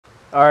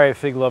All right,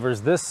 fig lovers,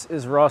 this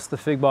is Ross the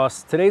Fig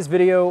Boss. Today's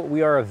video,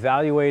 we are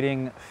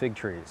evaluating fig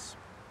trees.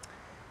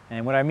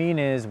 And what I mean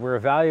is we're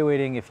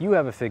evaluating if you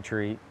have a fig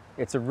tree,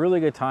 it's a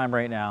really good time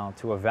right now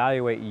to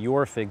evaluate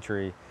your fig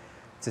tree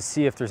to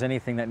see if there's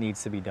anything that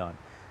needs to be done.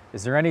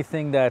 Is there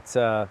anything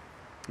that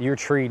your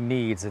tree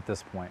needs at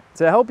this point?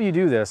 To help you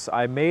do this,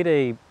 I made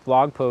a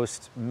blog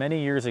post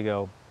many years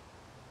ago.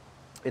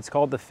 It's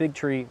called the Fig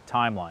Tree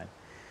Timeline.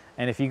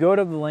 And if you go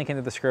to the link in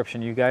the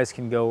description, you guys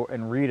can go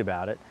and read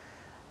about it.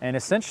 And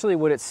essentially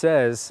what it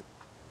says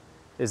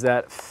is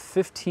that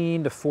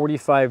 15 to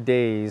 45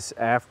 days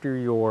after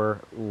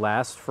your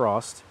last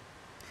frost,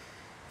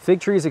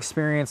 fig trees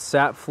experience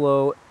sap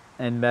flow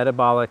and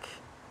metabolic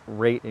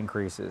rate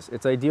increases.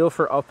 It's ideal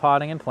for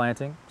uppotting and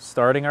planting,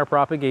 starting our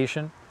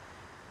propagation,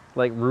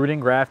 like rooting,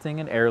 grafting,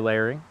 and air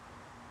layering,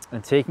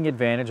 and taking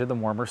advantage of the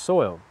warmer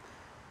soil.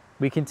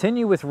 We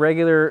continue with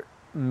regular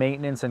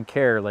maintenance and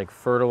care like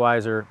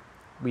fertilizer.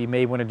 We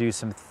may want to do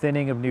some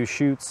thinning of new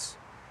shoots.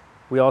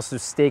 We also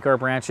stake our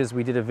branches.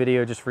 We did a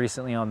video just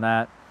recently on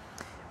that.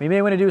 We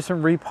may want to do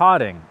some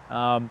repotting.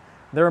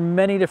 There are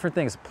many different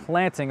things.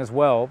 Planting as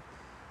well,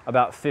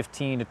 about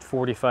 15 to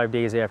 45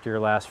 days after your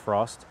last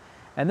frost.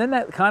 And then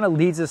that kind of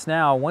leads us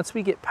now, once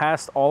we get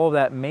past all of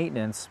that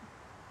maintenance,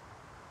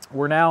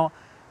 we're now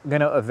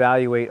going to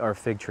evaluate our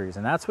fig trees.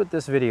 And that's what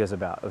this video is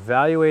about,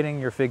 evaluating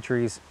your fig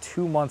trees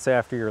 2 months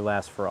after your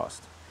last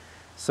frost.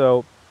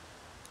 So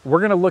we're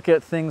going to look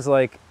at things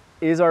like,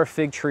 is our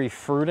fig tree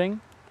fruiting?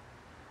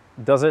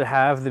 Does it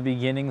have the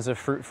beginnings of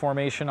fruit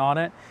formation on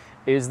it?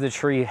 Is the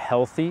tree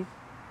healthy?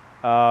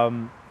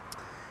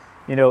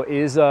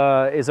 Is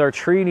our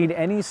tree need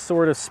any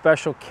sort of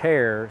special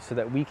care so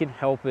that we can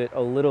help it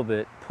a little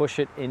bit, push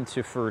it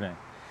into fruiting?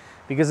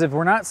 Because if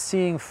we're not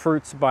seeing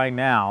fruits by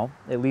now,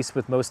 at least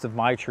with most of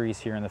my trees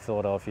here in the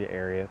Philadelphia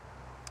area,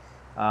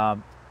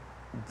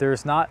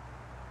 there's not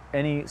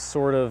any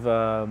sort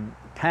of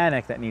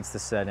panic that needs to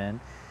set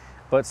in.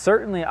 But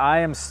certainly I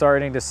am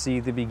starting to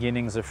see the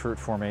beginnings of fruit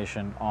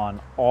formation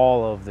on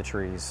all of the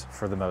trees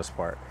for the most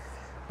part.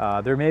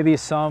 There may be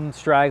some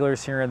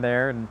stragglers here and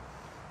there, and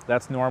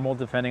that's normal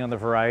depending on the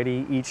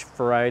variety. Each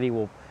variety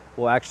will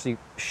actually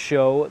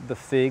show the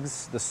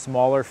figs, the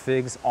smaller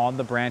figs on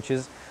the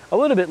branches a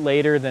little bit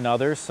later than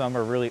others. Some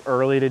are really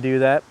early to do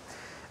that.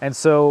 And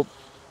so,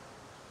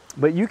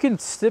 but you can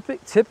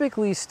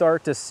typically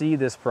start to see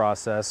this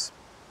process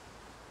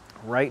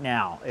right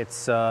now.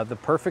 It's the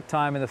perfect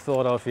time in the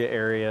Philadelphia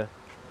area.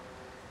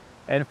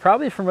 And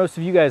probably for most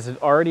of you guys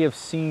already have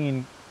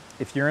seen,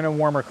 if you're in a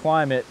warmer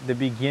climate, the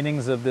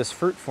beginnings of this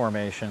fruit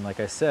formation, like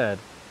I said.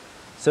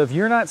 So if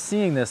you're not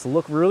seeing this,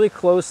 look really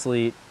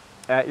closely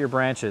at your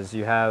branches.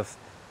 You have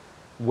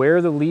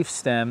where the leaf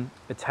stem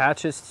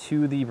attaches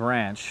to the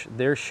branch,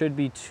 there should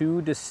be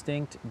 2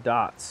 distinct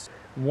dots.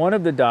 One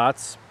of the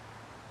dots,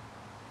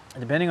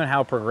 depending on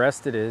how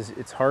progressed it is,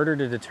 it's harder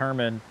to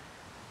determine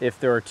if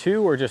there are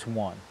 2 or just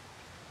 1.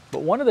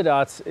 But one of the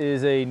dots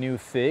is a new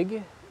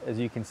fig, as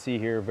you can see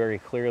here very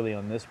clearly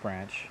on this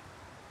branch.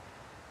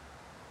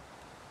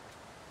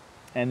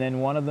 And then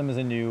one of them is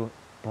a new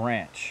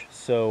branch.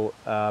 So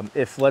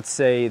if, let's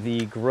say,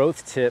 the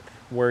growth tip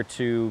were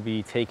to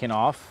be taken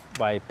off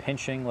by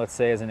pinching, let's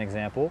say as an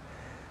example,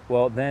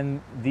 well,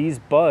 then these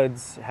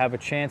buds have a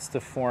chance to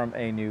form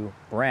a new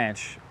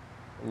branch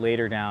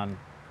later down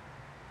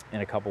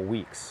in a couple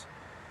weeks.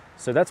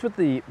 So that's what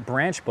the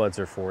branch buds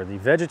are for, the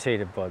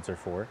vegetative buds are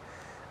for.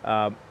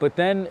 But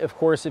then, of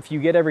course, if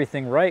you get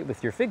everything right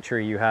with your fig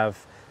tree, you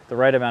have the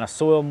right amount of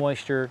soil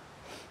moisture,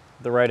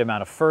 the right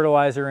amount of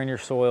fertilizer in your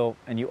soil,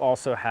 and you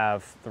also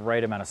have the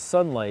right amount of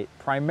sunlight.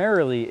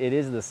 Primarily, it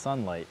is the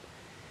sunlight.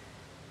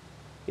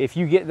 If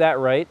you get that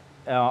right,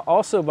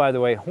 also, by the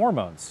way,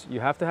 hormones.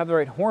 You have to have the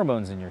right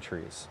hormones in your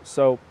trees.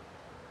 So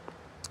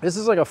this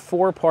is like a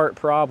 4-part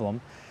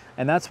problem.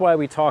 And that's why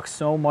we talk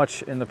so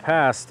much in the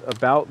past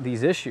about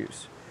these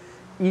issues,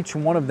 each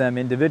one of them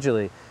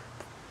individually.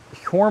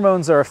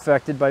 Hormones are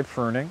affected by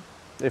pruning.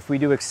 If we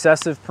do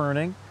excessive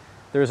pruning,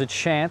 there's a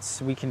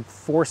chance we can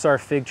force our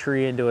fig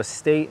tree into a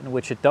state in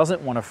which it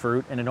doesn't want to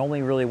fruit and it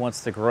only really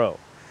wants to grow.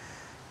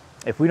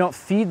 If we don't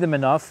feed them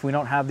enough, we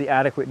don't have the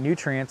adequate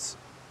nutrients,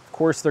 of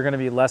course they're going to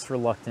be less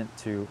reluctant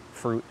to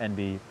fruit and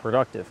be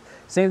productive.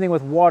 Same thing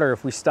with water.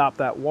 If we stop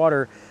that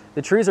water,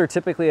 the trees are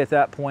typically at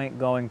that point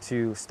going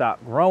to stop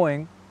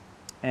growing,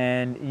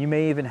 and you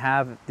may even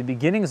have the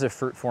beginnings of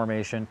fruit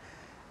formation,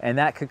 and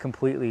that could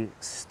completely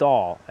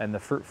stall, and the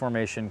fruit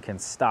formation can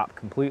stop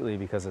completely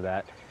because of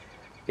that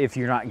if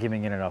you're not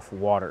giving it enough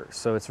water.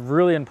 So it's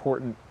really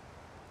important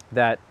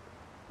that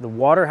the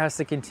water has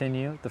to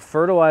continue, the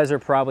fertilizer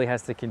probably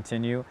has to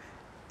continue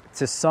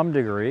to some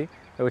degree,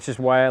 which is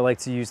why I like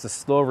to use the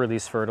slow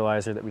release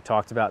fertilizer that we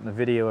talked about in the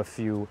video a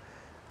few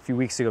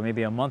weeks ago,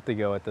 maybe a month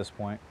ago at this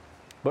point.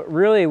 But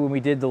really, when we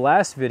did the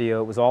last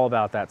video, it was all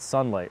about that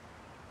sunlight.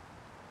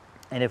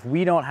 And if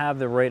we don't have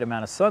the right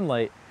amount of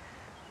sunlight,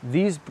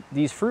 these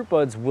fruit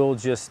buds will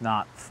just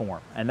not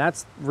form. And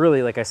that's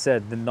really, like I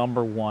said, the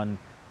 #1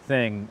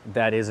 thing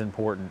that is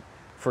important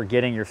for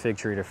getting your fig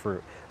tree to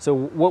fruit. So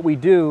what we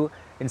do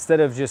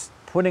instead of just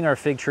putting our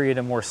fig tree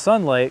into more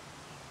sunlight,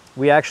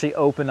 we actually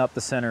open up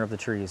the center of the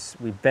trees.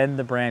 We bend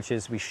the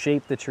branches, we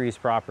shape the trees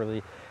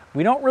properly.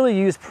 We don't really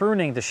use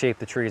pruning to shape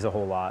the trees a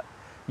whole lot.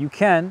 You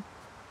can,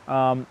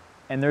 and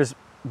there's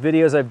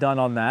videos I've done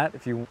on that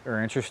if you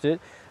are interested.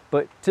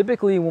 But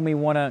typically when we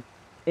want to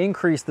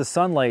increase the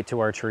sunlight to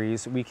our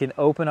trees, we can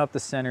open up the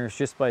centers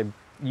just by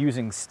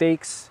using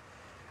stakes,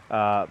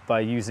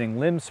 by using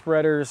limb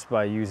spreaders,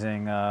 by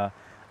using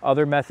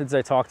other methods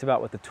I talked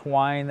about with the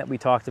twine that we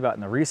talked about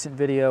in the recent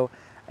video.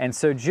 And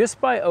so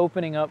just by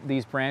opening up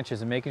these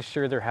branches and making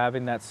sure they're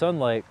having that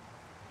sunlight,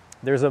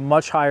 there's a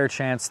much higher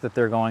chance that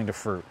they're going to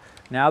fruit.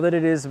 Now that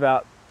it is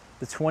about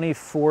the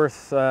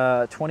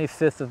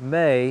 25th of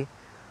May,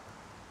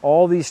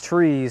 all these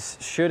trees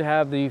should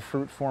have the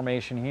fruit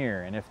formation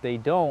here. And if they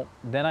don't,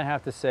 then I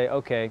have to say,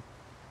 okay,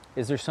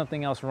 is there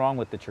something else wrong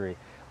with the tree?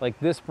 Like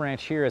this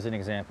branch here, as an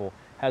example,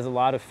 has a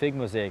lot of fig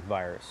mosaic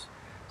virus.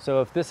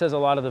 So if this has a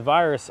lot of the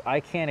virus, I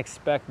can't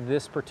expect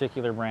this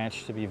particular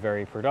branch to be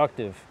very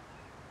productive.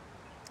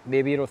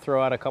 Maybe it'll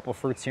throw out a couple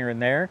fruits here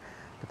and there,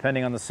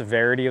 depending on the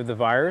severity of the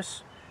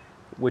virus,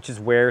 which is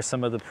where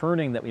some of the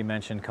pruning that we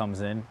mentioned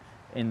comes in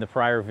the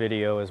prior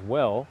video as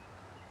well.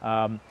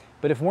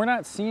 But if we're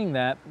not seeing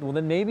that, well,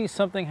 then maybe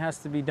something has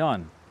to be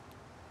done,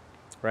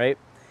 right?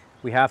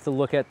 We have to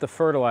look at the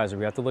fertilizer,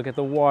 we have to look at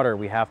the water,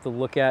 we have to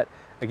look at,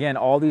 again,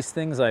 all these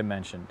things I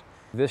mentioned.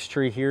 This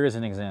tree here is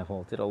an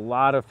example. Did a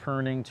lot of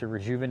pruning to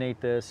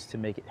rejuvenate this, to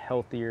make it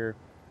healthier.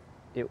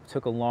 It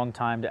took a long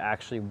time to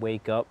actually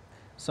wake up.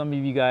 Some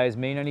of you guys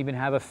may not even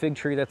have a fig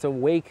tree that's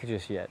awake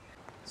just yet.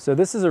 So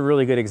this is a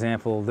really good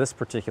example, this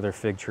particular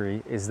fig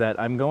tree, is that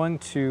I'm going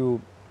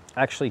to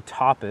actually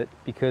top it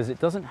because it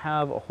doesn't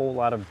have a whole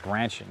lot of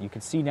branching. You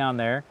can see down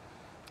there,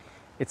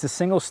 it's a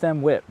single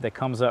stem whip that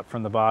comes up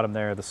from the bottom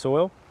there of the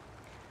soil.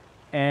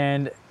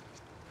 And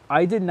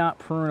I did not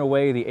prune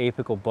away the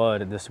apical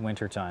bud this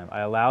winter time. I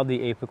allowed the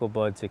apical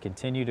bud to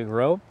continue to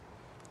grow.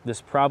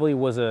 This probably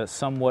was a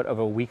somewhat of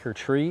a weaker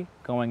tree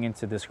going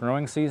into this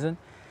growing season,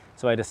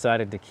 so I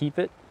decided to keep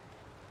it.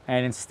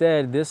 And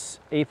instead, this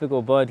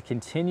apical bud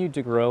continued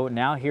to grow.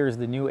 Now here's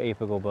the new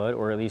apical bud,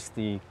 or at least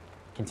the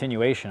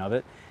continuation of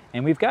it.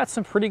 And we've got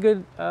some pretty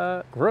good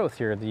growth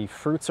here. The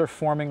fruits are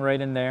forming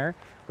right in there.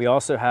 We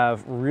also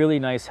have really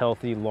nice,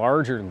 healthy,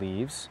 larger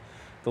leaves.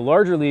 The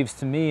larger leaves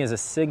to me is a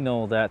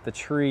signal that the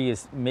tree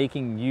is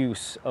making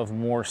use of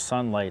more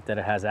sunlight that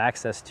it has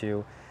access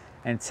to.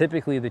 And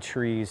typically the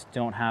trees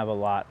don't have a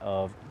lot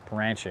of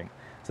branching.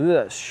 So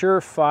this is a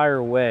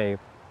surefire way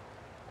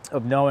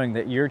of knowing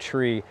that your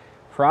tree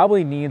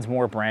probably needs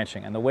more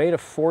branching. And the way to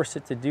force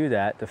it to do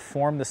that, to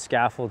form the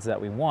scaffolds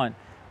that we want,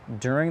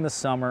 during the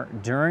summer,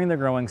 during the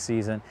growing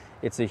season,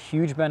 it's a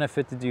huge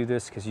benefit to do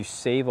this because you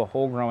save a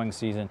whole growing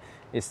season,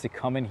 is to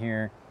come in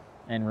here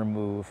and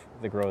remove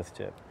the growth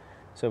tip.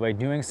 So by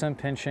doing some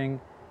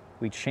pinching,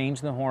 we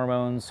change the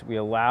hormones, we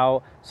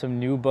allow some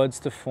new buds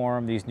to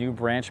form, these new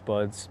branch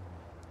buds,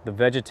 the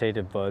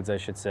vegetative buds I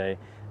should say,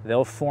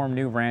 they'll form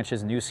new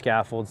branches, new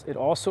scaffolds. It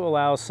also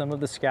allows some of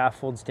the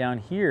scaffolds down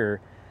here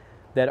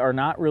that are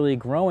not really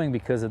growing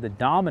because of the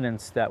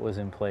dominance that was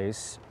in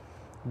place.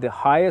 The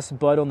highest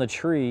bud on the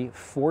tree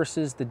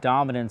forces the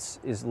dominance,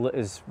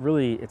 is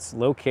really, it's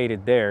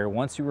located there.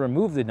 Once you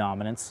remove the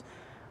dominance,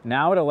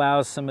 now it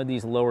allows some of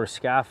these lower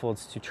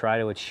scaffolds to try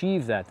to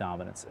achieve that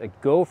dominance.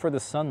 Go for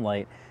the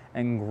sunlight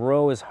and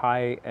grow as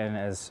high and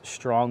as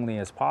strongly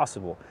as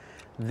possible.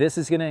 This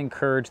is going to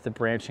encourage the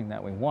branching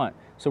that we want.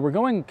 So we're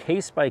going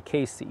case by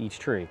case to each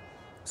tree.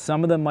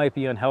 Some of them might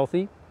be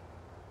unhealthy.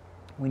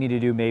 We need to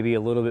do maybe a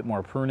little bit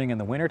more pruning in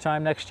the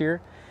wintertime next year.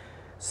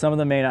 Some of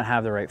them may not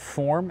have the right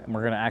form, and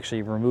we're going to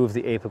actually remove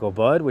the apical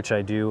bud, which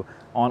I do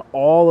on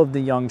all of the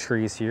young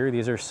trees here.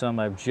 These are some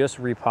I've just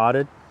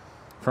repotted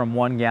from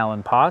 1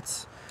 gallon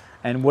pots.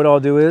 And what I'll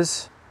do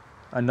is,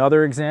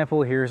 another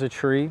example, here's a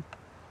tree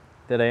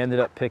that I ended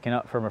up picking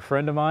up from a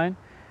friend of mine.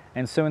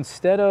 And so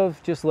instead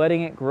of just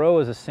letting it grow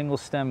as a single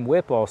stem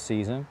whip all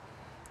season,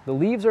 the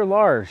leaves are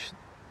large,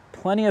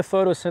 plenty of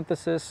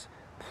photosynthesis,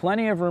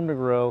 plenty of room to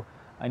grow.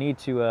 I need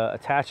to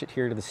attach it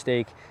here to the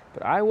stake,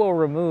 but I will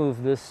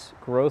remove this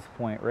growth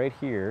point right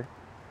here.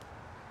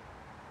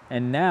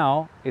 And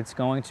now it's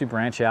going to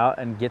branch out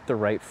and get the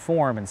right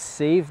form and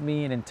save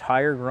me an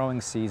entire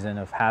growing season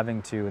of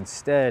having to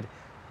instead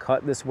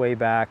cut this way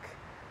back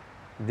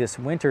this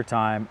winter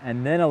time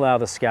and then allow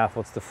the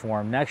scaffolds to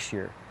form next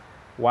year.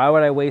 Why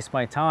would I waste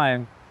my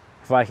time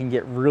if I can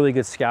get really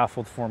good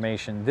scaffold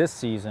formation this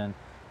season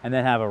and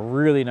then have a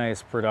really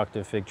nice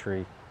productive fig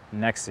tree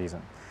next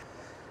season?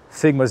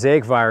 Fig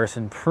mosaic virus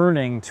and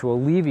pruning to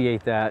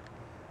alleviate that.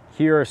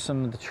 Here are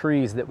some of the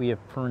trees that we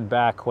have pruned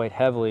back quite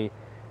heavily.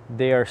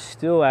 They are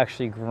still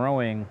actually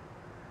growing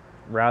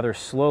rather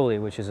slowly,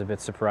 which is a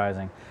bit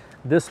surprising.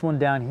 This one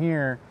down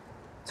here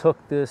took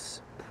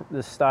this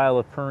style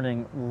of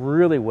pruning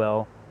really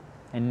well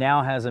and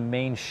now has a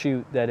main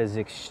shoot that is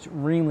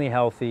extremely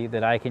healthy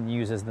that I can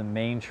use as the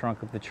main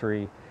trunk of the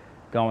tree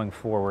going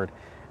forward.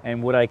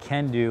 And what I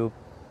can do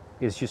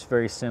is just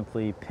very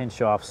simply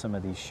pinch off some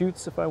of these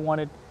shoots if I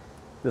wanted,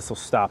 This will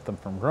stop them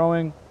from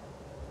growing,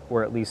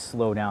 or at least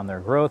slow down their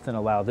growth and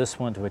allow this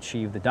one to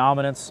achieve the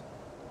dominance.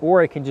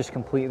 Or I can just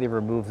completely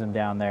remove them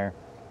down there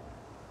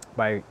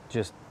by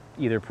just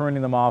either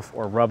pruning them off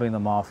or rubbing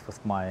them off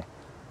with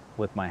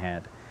my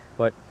hand.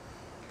 But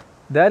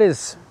that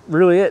is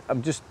really it.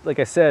 I'm just, like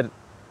I said,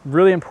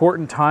 really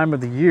important time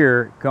of the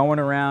year going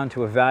around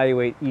to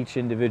evaluate each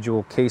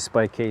individual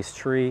case-by-case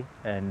tree.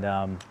 And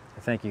I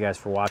thank you guys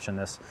for watching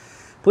this.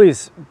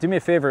 Please do me a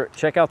favor,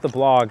 check out the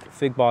blog,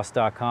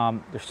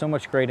 figboss.com. There's so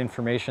much great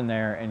information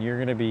there, and you're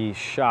gonna be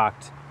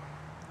shocked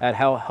at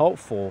how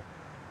helpful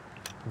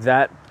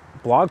that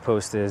blog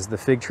post is, the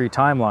fig tree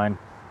timeline.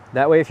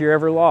 That way, if you're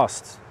ever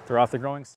lost throughout the growing